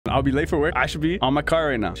I'll be late for work. I should be on my car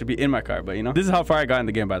right now. Should be in my car, but you know, this is how far I got in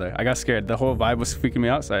the game, by the way. I got scared. The whole vibe was freaking me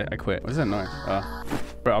out, so I quit. What is that noise?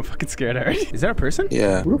 Bro, I'm fucking scared already. Is that a person?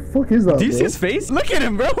 Yeah. What the fuck is that, Do you bro? see his face? Look at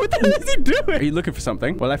him, bro. What the hell is he doing? Are you looking for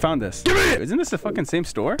something? Well, I found this. Give me it. Isn't this the fucking same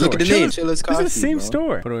store? Look at the name. Chilla's This Coffee, is the same bro.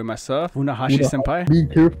 store. Put away my stuff. Funahashi-senpai. Be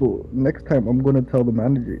careful. Next time, I'm gonna tell the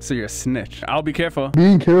manager. So you're a snitch. I'll be careful.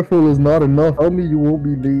 Being careful is not enough. Tell me you won't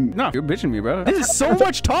be late. No, you're bitching me, bro. This is so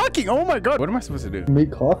much talking. Oh my god. What am I supposed to do?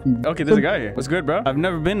 Make coffee. Okay, there's a guy here. What's good, bro? I've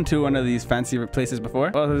never been to one of these fancy places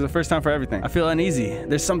before. Well, there's a first time for everything. I feel uneasy.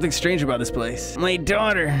 There's something strange about this place. My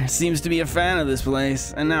daughter seems to be a fan of this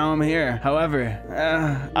place, and now I'm here. However,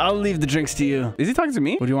 I'll leave the drinks to you. Is he talking to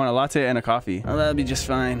me? Or do you want a latte and a coffee? Oh, that'll be just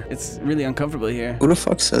fine. It's really uncomfortable here. Who the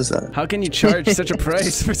fuck says that? How can you charge such a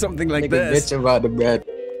price for something like this? Bitch about the bread.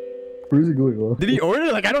 Where's he going, bro? Did he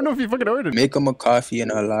order? Like, I don't know if he fucking ordered. Make him a coffee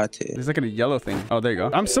and a latte. There's like a yellow thing. Oh, there you go.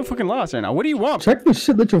 I'm so fucking lost right now. What do you want? Check the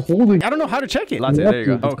shit that you're holding. I don't know how to check it. Latte, there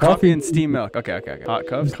you go. Oh, coffee and steam milk. Okay. Hot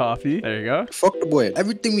cups, coffee. There you go. Fuck the boy.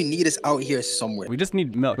 Everything we need is out here somewhere. We just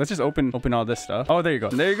need milk. Let's just open all this stuff. Oh, there you go.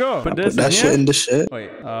 There you go. Put this Put that in shit here. in the shit.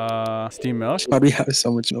 Wait, steam milk. Why do we have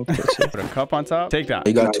so much milk? Put a cup on top. Take that.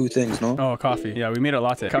 You got two things, no? Oh, coffee. Yeah, we made a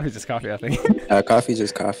latte. Coffee's just coffee, I think. Coffee's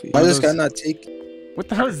just coffee. Why this guy not take? What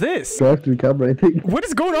the hell is this? Go after the camera, I think. What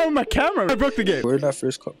is going on with my camera? I broke the game. Where did that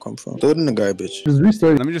first cup come from? Throw it in the garbage. Just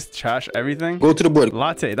restart. Let me just trash everything. Go to the board.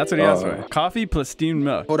 Latte. That's what he asked for. Coffee plus steamed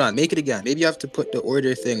milk. Hold on, make it again. Maybe you have to put the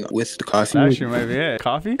order thing with the coffee. Actually, might be it.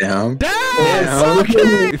 Coffee? Damn. Damn!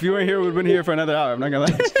 Okay. If you weren't here, we would have been here for another hour. I'm not gonna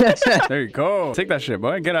lie. There you go. Take that shit,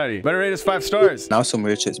 boy. Get out of here. Better rate us 5 stars. Now some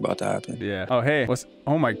weird shit's about to happen. Yeah. Oh, hey.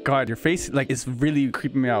 Oh my god, your face like is really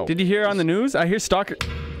creeping me out. Did you hear on the news? I hear stalker.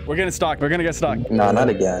 We're getting stalked. We're gonna get stalked. Nah, not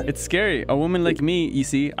again. It's scary. A woman like me, you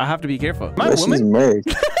see, I have to be careful. Am I a But she's woman?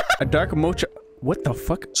 merged. A dark mocha. What the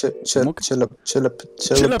fuck? Chilla Chilla.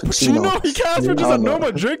 You can't ask for just a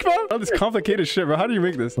normal drink, bro? All this complicated shit, bro. How do you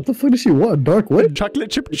make this? What the fuck does she want? Dark what? Chocolate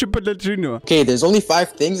chip chippuccino. Okay, there's only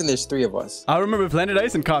 5 things and there's 3 of us. I remember blended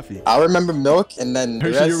ice and coffee. I remember milk and then the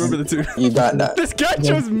Hershey, rest, you remember the 2. You got that. This guy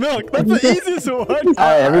chose milk. That's the easiest one.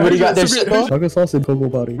 Alright, everybody got their shit though? Chocolate sauce and cocoa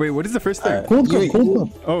powder. Wait, what is the first thing? Cold cup.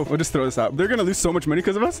 Oh, we'll just throw this out. They're gonna lose so much money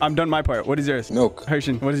because of us. I'm done my part. What is yours? Milk.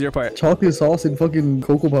 Hershey, what is your part? Chocolate sauce and fucking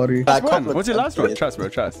cocoa powder. That One. cup What's your last looks one? Trust, bro.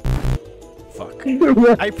 Trust. Fuck.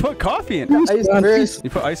 What? I put coffee in. Ice first. You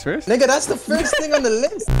put ice first? Nigga, that's the first thing on the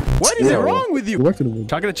list. What is it wrong with you? Back to the wood.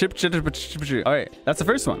 Chocolate chip. All right, that's the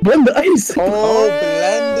first one. Blend the ice. Oh,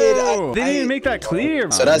 blended. They didn't even make that clear.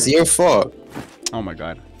 So that's your fault. Oh my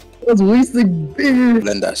god. That's wasting beer.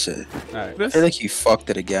 Blend that shit. All right. I This. feel like you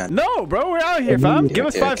fucked it again. No, bro, we're out here, fam. Give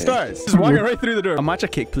us Okay, 5 okay. stars. Just walking right through the door. A matcha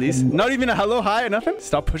cake, please. Not even a hello, hi, or nothing.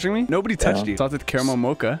 Stop pushing me. Nobody touched you. Salted caramel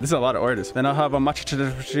mocha. This is a lot of orders. Then I'll have a matcha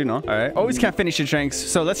cappuccino. All right. Always can't finish your drinks,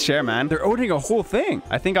 so let's share, man. They're ordering a whole thing.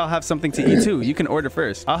 I think I'll have something to eat too. You can order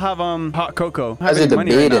first. I'll have hot cocoa. I don't have any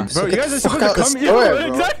money right now. Bro, you guys are supposed to come here.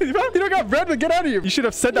 Exactly, bro. You don't got bread, but get out of here. You should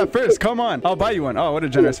have said that first. Come on. I'll buy you one. Oh, what a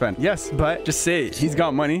generous friend. Yes, but just say it. He's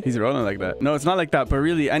got money. He's rolling like that. No, it's not like that, but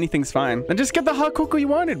really anything's fine. Then just get the hot cocoa you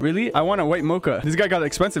wanted. Really? I want a white mocha. This guy got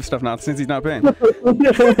expensive stuff now since he's not paying.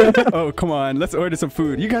 Oh, come on. Let's order some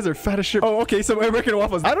food. You guys are fat as shit. Oh, okay. So American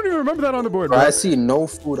waffles. I don't even remember that on the board, bro. I see no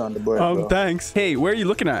food on the board, bro. Thanks. Hey, where are you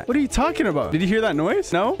looking at? What are you talking about? Did you hear that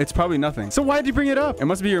noise? No? It's probably nothing. So why did you bring it up? It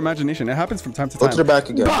must be your imagination. It happens from time to time. Go to the back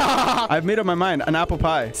again. I've made up my mind. An apple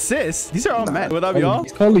pie. Sis? These are all men. Would that be all?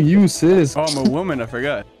 He's calling you sis. Oh, I'm a woman. I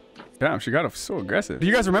forgot. Damn, she got so aggressive. Do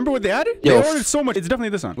you guys remember what they added? Yo. They ordered so much. It's definitely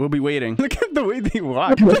this one. We'll be waiting. Look at the way they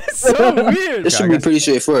walk. That's so weird. This should be pretty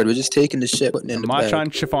straightforward. We're just taking the shit, putting it in the bag.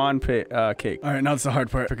 Matcha chiffon cake. All right, now it's the hard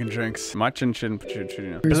part. Freaking drinks. Matcha and chin.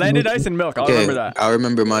 Blended ice and milk. I'll remember that. I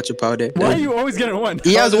remember matcha powder. Why are you always getting one?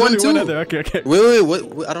 He has there's one only too. Other. Okay. Wait,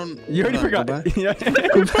 what? I don't. You already hold on, forgot. go back. Yeah.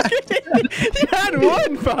 You had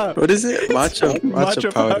one, fam. What is it?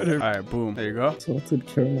 Matcha powder. All right, boom. There you go. Salted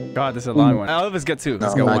caramel. God, this is a long one. All of us get 2.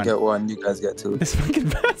 Let's No, go I one. get 1. You guys get 2. It's fucking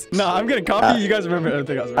best. No, I'm getting coffee. You guys remember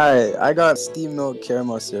everything else. Alright, I got steamed milk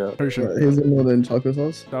caramel syrup. For sure. Hazelnut and chocolate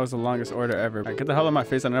sauce. That was the longest order ever. All right, get the hell out of my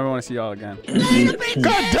face. I never want to see y'all again.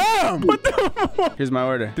 God damn! What the fuck? Here's my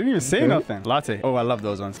order. Didn't even say nothing. Latte. Oh, I love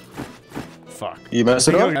those ones. Fuck. You messed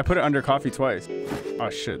it up? I put it under coffee twice.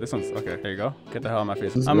 Oh shit, this one's okay. There you go. Get the hell out of my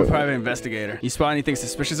face. This is I'm a good. private investigator. You spot anything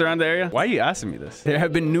suspicious around the area? Why are you asking me this? There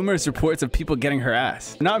have been numerous reports of people getting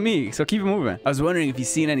harassed. Not me, so keep it moving. I was wondering if you've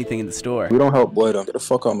seen anything in the store. We don't help Boydum. Get the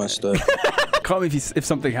fuck out my stuff. Call me if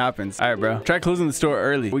something happens. All right, bro. Try closing the store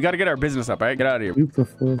early. We got to get our business up, all right? Get out of here. Sweep the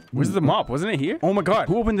floor. Where's the mop? Wasn't it here? Oh my god.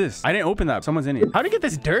 Who opened this? I didn't open that. Someone's in here. How did you get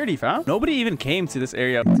this dirty, fam? Nobody even came to this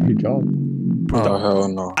area. Good job. Oh, hell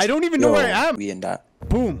no. I don't even know where I am. We in that.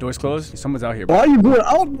 Boom. Doors closed. Someone's out here, bro. Why are you going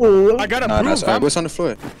out, bro? I gotta Nah, prove, that's alright. fam. What's on the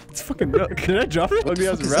floor? It's fucking milk. Did I drop it? Ugly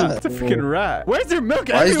ass fuck is rat. that? It's a freaking rat. Where's there milk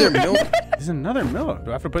Why is there everywhere? milk? There's another milk.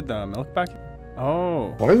 Do I have to put the milk back?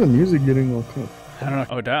 Oh. Why is the music getting all cut? I don't know.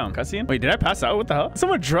 Oh, damn. Cutscene? Wait, did I pass out? What the hell?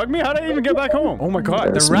 Someone drugged me? How did I even get back home? Oh my god,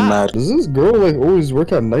 the That's rat. mad. Does this girl like always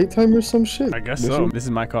work at nighttime or some shit? I guess Does so. she? This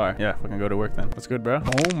is my car. Yeah, fucking go to work then. What's good, bro?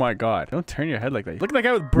 Oh my god. Don't turn your head like that. Look at that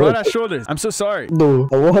guy with broad ass shoulders. I'm so sorry. No,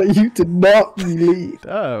 I want you to not be late.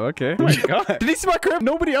 Oh, okay. Oh my god. Did he see my crib?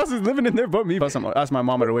 Nobody else is living in there but me. Plus, I'm ask my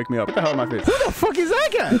mama to wake me up. What the hell in my face? Who the fuck is that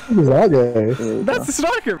guy? Who's that guy? Yeah, That's the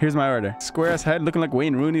stalker. Here's my order. Square ass head, looking like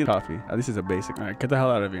Wayne Rooney. Coffee. At least it's a basic. All right, get the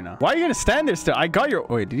hell out of here now. Why are you gonna stand there still? I got your.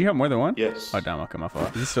 Wait, did you have more than one? Yes. Oh damn, okay, my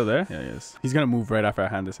fault. Is he still there? Yeah, he is. He's gonna move right after I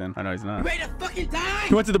hand this in. I know he's not. You ready to fucking die?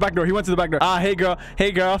 He went to the back door. He went to the back door. Ah, hey girl.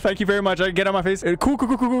 Hey girl. Thank you very much. I get on my face.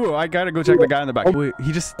 Cool. I gotta go check the guy in the back. Wait,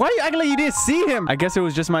 he just. Why are you acting like you didn't see him? I guess it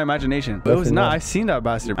was just my imagination. But it was not. I've seen that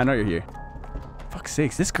bastard. I know you're here. Fuck's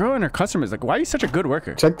sakes. This girl and her customers. Like, why are you such a good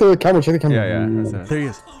worker? Check the camera, check the camera. Yeah. There he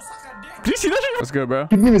is. Did you see that shit? What's good, bro?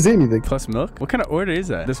 He didn't even say anything. Plus milk? What kind of order is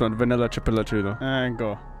that? This one, vanilla chipolachudo. And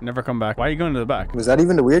go. Never come back. Why are you going to the back? Was that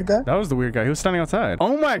even the weird guy? That was the weird guy. He was standing outside.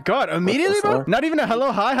 Oh my god. Immediately, bro? fuck? Not even a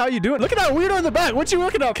hello, hi, how you doing? Look at that weirdo in the back. What you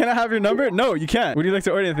looking up? Can I have your number? No, you can't. Would you like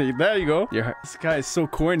to order anything? There you go. This guy is so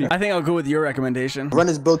corny. I think I'll go with your recommendation. Run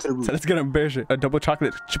his bill to the roof. So let's get him bear shit. A double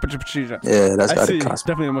chocolate chipolachudo. Yeah, that's I gotta see. cost.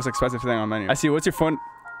 Definitely the most expensive thing on the menu. I see. What's your phone?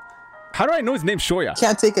 How do I know his name's Shoya?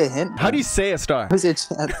 Can't take a hint. How do you say a star? What's your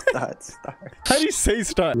chance? Star. How do you say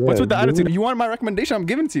star? Yeah, What's with the dude. attitude? You want my recommendation? I'm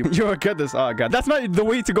giving to you. Yo, get this. Oh, God. That's not the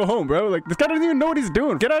way to go home, bro. Like, this guy doesn't even know what he's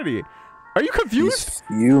doing. Get out of here. Are you confused? He's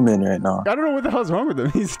fuming right now. I don't know what the hell's wrong with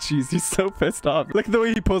him. He's so pissed off. Look at the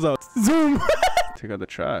way he pulls out. Zoom. Take out the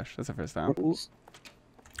trash. That's the first time.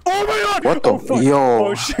 Oh my god! What the? Oh, fuck. Yo.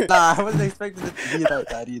 Oh shit. Nah, I wasn't expecting it to be like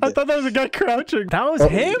that either. I thought that was a guy crouching. That was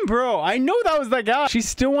him, bro. I know that was that guy. She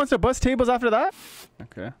still wants to bust tables after that?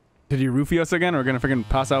 Okay. Did he roofie us again? We're gonna freaking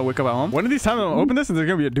pass out, wake up at home? One of these times I'll open this and there's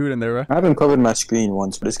gonna be a dude in there, bro. I haven't covered my screen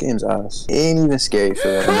once, but this game's ass. It ain't even scary for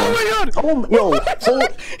that. Oh my god! Oh, yo,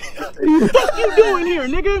 What you doing here,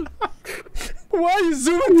 nigga? Why are you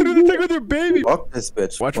zooming through the thing with your baby? fuck this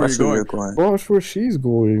bitch. Watch where you're going. Watch where she's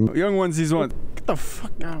going. Young ones, these ones. Get the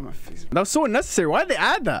fuck out of my face. That was so unnecessary. Why did they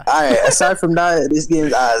add that? Alright, aside from that, this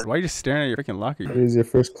game's ass. Why are you just staring at your freaking locker? It is your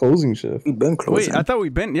first closing shift. We've been closing. Wait, I thought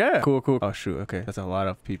we'd been. Yeah. Cool. Oh, shoot. Okay. That's a lot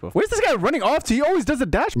of people. Where's this guy running off to? He always does a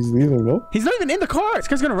dash. He's leaving, no? He's not even in the car. This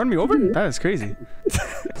guy's gonna run me over? That is crazy.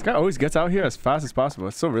 This guy always gets out here as fast as possible.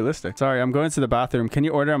 It's so realistic. Sorry, I'm going to the bathroom. Can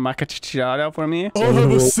you order a macchiato for me? I'll have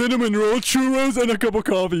a cinnamon roll, churros, and a cup of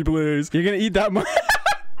coffee, please. You're gonna eat that much?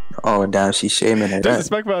 Oh, damn, she's shaming it.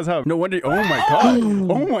 Disrespectful as hell. No wonder. Oh my god.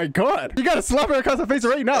 Oh my god. You gotta slap her across the face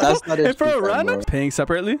right now. That's not and for a it, random? bro. Paying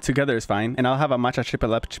separately? Together is fine. And I'll have a matcha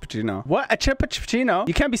chipolachudo. What? A chipolachudo?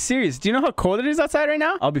 You can't be serious. Do you know how cold it is outside right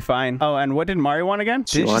now? I'll be fine. Oh, and what did Mari want again?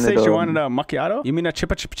 Did she say she wanted a macchiato? You mean a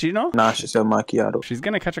chipolachudo? Nah, she said macchiato. She's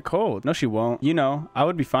gonna catch a cold. No, she won't. You know, I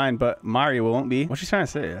would be fine, but Mari won't be. What's she trying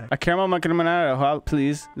to say? A caramel macchiato,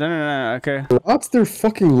 please. No. Okay. That's their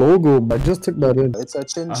fucking logo. I just took that in. It's a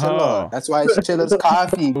chinchilla. Oh. That's why it's Chilla's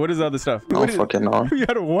coffee. What is the other stuff? I don't fucking know. You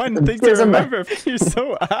had one thing to remember. You're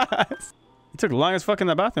so ass. He took long as fuck in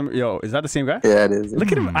the bathroom. Yo, is that the same guy? Yeah, it is.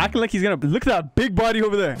 Look at him acting like he's gonna. Look at that big body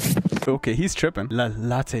over there. Okay, he's tripping.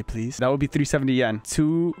 Latte, please. That would be 370 yen.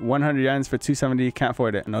 100 yens for 270. Can't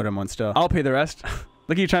afford it. No, them one still. I'll pay the rest.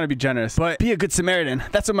 Look at you trying to be generous. But be a good Samaritan.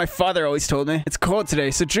 That's what my father always told me. It's cold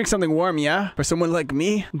today, so drink something warm, yeah? For someone like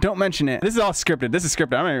me, don't mention it. This is all scripted. This is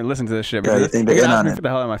scripted. I'm not even listening to this shit. Yeah, you think they're You're in gonna on ask me it. for the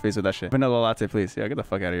hell out of my face with that shit. Vanilla latte, please. Yeah, get the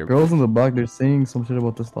fuck out of here. Girls in the back, they're saying some shit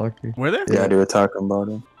about the stalker. Were there? Yeah, they were talking about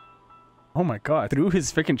him. Oh my god. Through his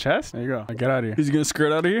freaking chest? There you go. Get out of here. He's gonna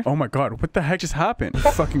skirt out of here? Oh my god. What the heck just happened? You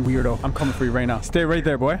fucking weirdo. I'm coming for you right now. Stay right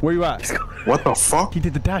there, boy. Where you at? What the fuck? He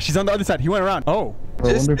did the dash. He's on the other side. He went around. Oh.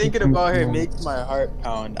 Just thinking about her makes my heart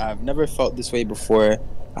pound. I've never felt this way before.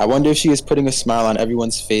 I wonder if she is putting a smile on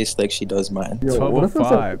everyone's face like she does mine. Yo, what if it's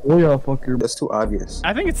 12:05. oh yeah, fucker. That's too obvious.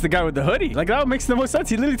 I think it's the guy with the hoodie. Like, that makes the most sense.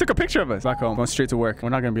 He literally took a picture of us. Back home. Going straight to work. We're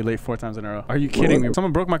not gonna be late 4 times in a row. Are you kidding me?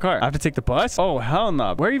 Someone broke my car. I have to take the bus? Oh, hell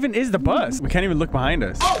no. Where even is the bus? We can't even look behind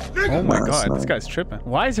us. Oh my No, it's god. not. This guy's tripping.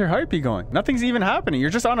 Why is your heartbeat going? Nothing's even happening. You're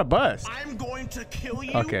just on a bus. I'm going to kill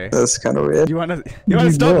you. Okay. That's kind of weird. You wanna You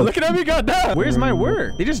stop know. looking at me? Goddamn. Where's my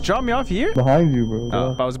work? They just dropped me off here? Behind you, bro.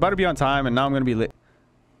 Oh, I was about to be on time and now I'm gonna be late.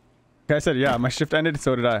 I said, yeah, my shift ended,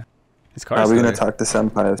 so did I. His car. Are we gonna talk to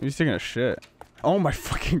senpai? He's taking a shit. Oh my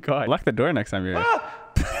fucking god. Lock the door next time you're here.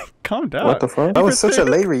 Calm down. What the fuck? That was such a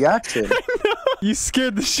late reaction. You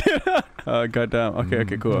scared the shit out. Oh, goddamn.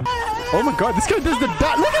 Okay, cool. Oh my god, this guy does the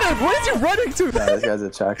dot. Look at him. What is he running to? Nah, this guy's a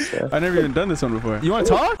trackster. I've never even done this one before. You want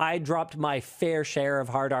to talk? I dropped my fair share of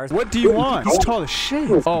hard R's. What do you want? He's tall as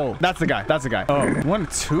shit. Oh, that's the guy. That's the guy. Oh, 1,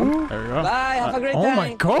 2. There we go. Bye, have a great Oh day.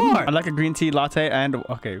 my god. I like a green tea latte and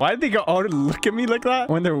okay. Why did they go all look at me like that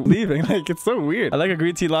when they're leaving? Like it's so weird. I like a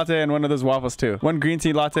green tea latte and one of those waffles too. One green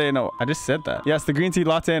tea latte. No, I just said that. Yes, the green tea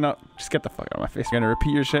latte and just get the fuck out of my face. You're gonna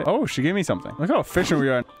repeat your shit. Oh, she gave me something. Look how efficient we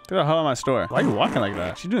are. Get the hell out of my store. Why are you walking like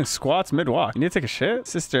that? She's doing squats mid-walk. You need to take a shit?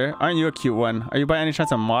 Sister, aren't you a cute one? Are you by any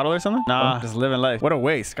chance a model or something? Nah, just living life. What a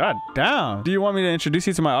waste. God damn. Do you want me to introduce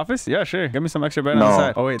you to my office? Yeah, sure. Give me some extra bread on the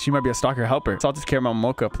side. Oh wait, she might be a stalker helper. Salted caramel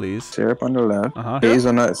mocha, please. Syrup on the left,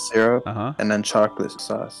 hazelnut syrup, and then chocolate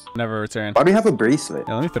sauce. Never return. Why do you have a bracelet?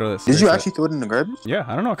 Yeah, let me throw this. Did you actually throw it in the garbage? Yeah,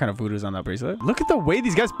 I don't know what kind of voodoo's on that bracelet. Look at the way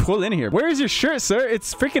these guys pull in here. Where is your shirt, sir?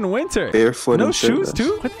 It's freaking winter. Barefoot. No and shoes shirtless.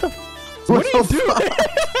 too? What the what are you doing?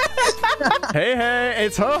 Hey,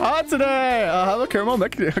 it's so hot today. I have a caramel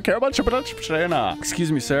chocolate.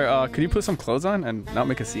 Excuse me, sir. Could you put some clothes on and not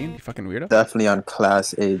make a scene? You fucking weirdo. Definitely on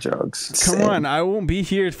class A drugs. Come on, I won't be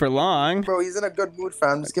here for long. Bro, he's in a good mood,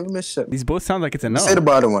 fam. Just give him his shit. These both sound like it's a no. Say the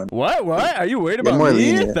bottom one. What? Are you worried about more me?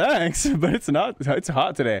 lenient. Thanks, but it's not. It's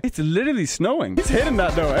hot today. It's literally snowing. He's hitting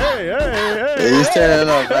that though. Hey. Yeah, he's turning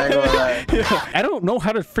up. I ain't gonna lie. Yeah. I don't know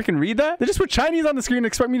how to freaking read that. They just put Chinese on the screen and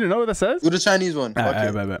expect me to know what that says. Do the Chinese one.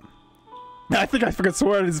 Bet. I think I fucking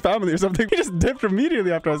swore at his family or something. He just dipped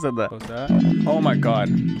immediately after I said that. What's that? Oh my god.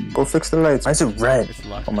 Go fix the lights. Why is it red? It's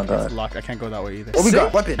locked. Oh my god. It's locked. I can't go that way either. What we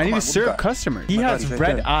got? Weapon. I need Come to on, serve customers. He has he's right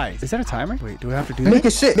red there. eyes. Is that a timer? Wait, do we have to do that? Make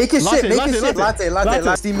it shit. Make it Latte, shit. Make latte, it shit. latte.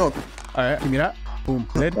 Latte. Steam milk. All right, give me that. Boom.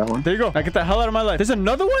 Lid. That one. There you go. Now get the hell out of my life. There's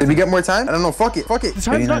another one? Did we get more time? I don't know. Fuck it. The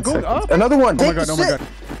time's not going up. Another one. Oh my god.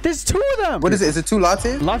 There's 2 of them. What is it? Is it 2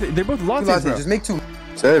 lattes? Latte. They're both Two lattes, lattes. bro. Just make 2.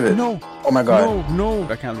 Serve it. No. Oh my god. No.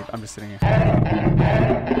 I can't leave. I'm just sitting here.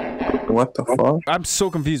 What the fuck? I'm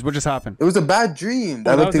so confused. What just happened? It was a bad dream. Oh,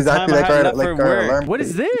 That looked was the exactly time like I had our left for our work. alarm. What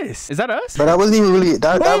is this? Is that us? But that wasn't even really.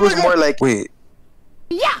 That Oh was my more God. like. Wait.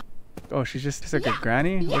 Oh, she's just like a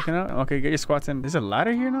granny looking out. Okay, get your squats in. There's a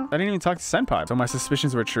ladder here now? I didn't even talk to Senpai. So my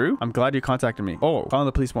suspicions were true? I'm glad you contacted me. Oh, calling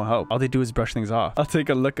the police won't help. All they do is brush things off. I'll take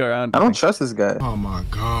a look around. I don't trust this guy. Oh my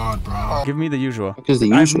god, bro. Give me the usual. Because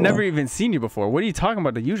the I've usual. never even seen you before. What are you talking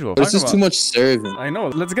about, the usual? It's just too much serving. I know.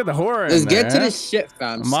 Let's get the horror Let's in get there, to the shit,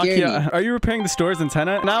 fam. Scare me. Makia, are you repairing the store's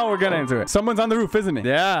antenna? Now we're getting into it. Someone's on the roof, isn't he?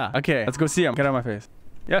 Yeah. Okay, let's go see him. Get out of my face.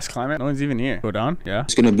 Yes, climb it. No one's even here. Go down. Yeah.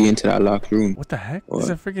 It's gonna be into that locked room. What the heck? What?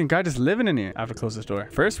 There's a freaking guy just living in here. I have to close this door.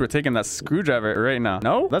 First, we're taking that screwdriver right now.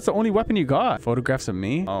 No? That's the only weapon you got. Photographs of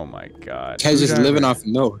me? Oh my god. Guy's just living off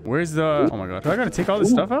milk. Where's the... Oh my god. Do I gotta take all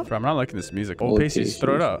this stuff out? Bro, I'm not liking this music. Old pasty, just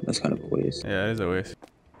throw it out. That's kind of a waste. Yeah, it is a waste.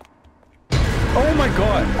 Oh my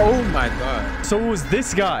god. Oh my god. So it was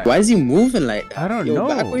this guy. Why is he moving like that? I don't Yo, know.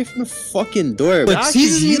 back away from the fucking door. But That's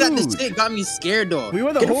see that huge. this shit got me scared, dog. We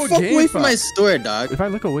were the Get whole the fuck game, away from fam. my store, dog. If I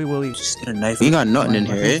look away, will he... Just get a knife. You got nothing in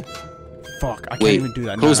here, eh? Fuck, I can't Wait, even do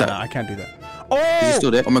that. No, close no, that. no, I can't do that. Is Oh! it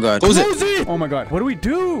still there? Oh my god. Close it. Oh my god. What do we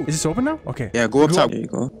do? Is this open now? Okay. Yeah, go up top. There you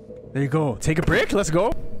go. There you go. Take a break. Let's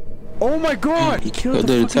go. Oh my god. He killed the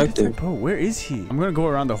the detective. detective. Bro, where is he? I'm gonna go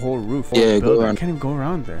around the whole roof. Yeah, whole go building. around. I can't even go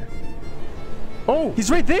around there. Oh, he's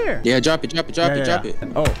right there. Yeah, drop it. Yeah.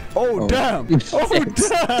 Oh, damn. Oh,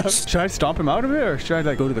 damn. Should I stomp him out of it or should I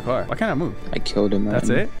like go to the car? Why can't I move? I killed him, man. That's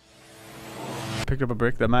it? Picked up a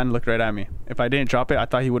brick. That man looked right at me. If I didn't drop it, I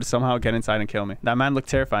thought he would somehow get inside and kill me. That man looked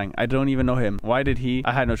terrifying. I don't even know him. Why did he?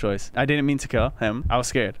 I had no choice. I didn't mean to kill him. I was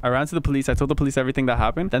scared. I ran to the police. I told the police everything that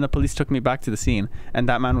happened. Then the police took me back to the scene and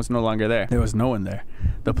that man was no longer there. There was no one there.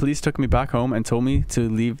 The police took me back home and told me to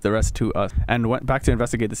leave the rest to us and went back to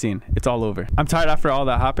investigate the scene. It's all over. I'm tired after all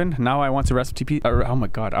that happened. Now I want to rest oh my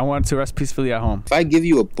god. I want to rest peacefully at home. If I give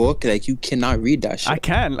you a book, like, you cannot read that shit. I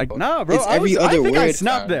can. Like, nah, bro. It's every I other think I word,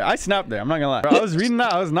 snapped fam. there. I snapped there. I'm not gonna lie. Bro, I was reading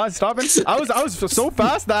that. I was not stopping. I was so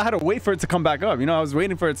fast that I had to wait for it to come back up. You know, I was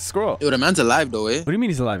waiting for it to scroll. Yo, the man's alive, though, eh? What do you mean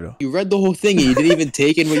he's alive, though? You read the whole thing and you didn't even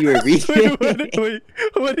take in what you were reading. Wait,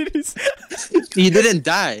 what did he say? He didn't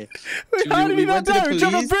die. Wait, how did he not went to the die? We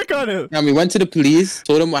dropped a police. brick on him. And we went to the police,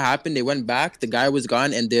 told them what happened. They went back. The guy was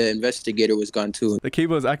gone and the investigator was gone too. The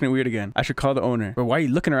cable is acting weird again. I should call the owner. But why are you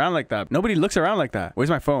looking around like that? Nobody looks around like that. Where's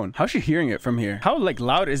my phone? How's she hearing it from here? How like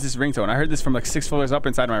loud is this ringtone? I heard this from like 6 floors up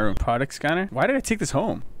inside my room. Product scanner? Why did I take this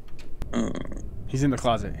home? He's in the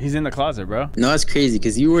closet. He's in the closet, bro. No, it's crazy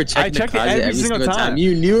because you were checking the checked it closet every every single single time. time.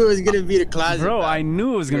 You knew it was gonna be the closet. Bro, man. I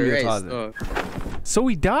knew it was gonna be You're a right, closet. So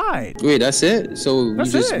we died. Wait, that's it? So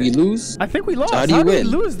That's we it. lose? I think we lost. So how how do you did we win?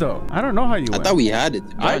 lose though? I don't know how you win. I thought we had it.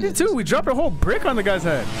 to be I did honest. too. We dropped a whole brick on the guy's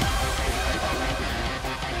head.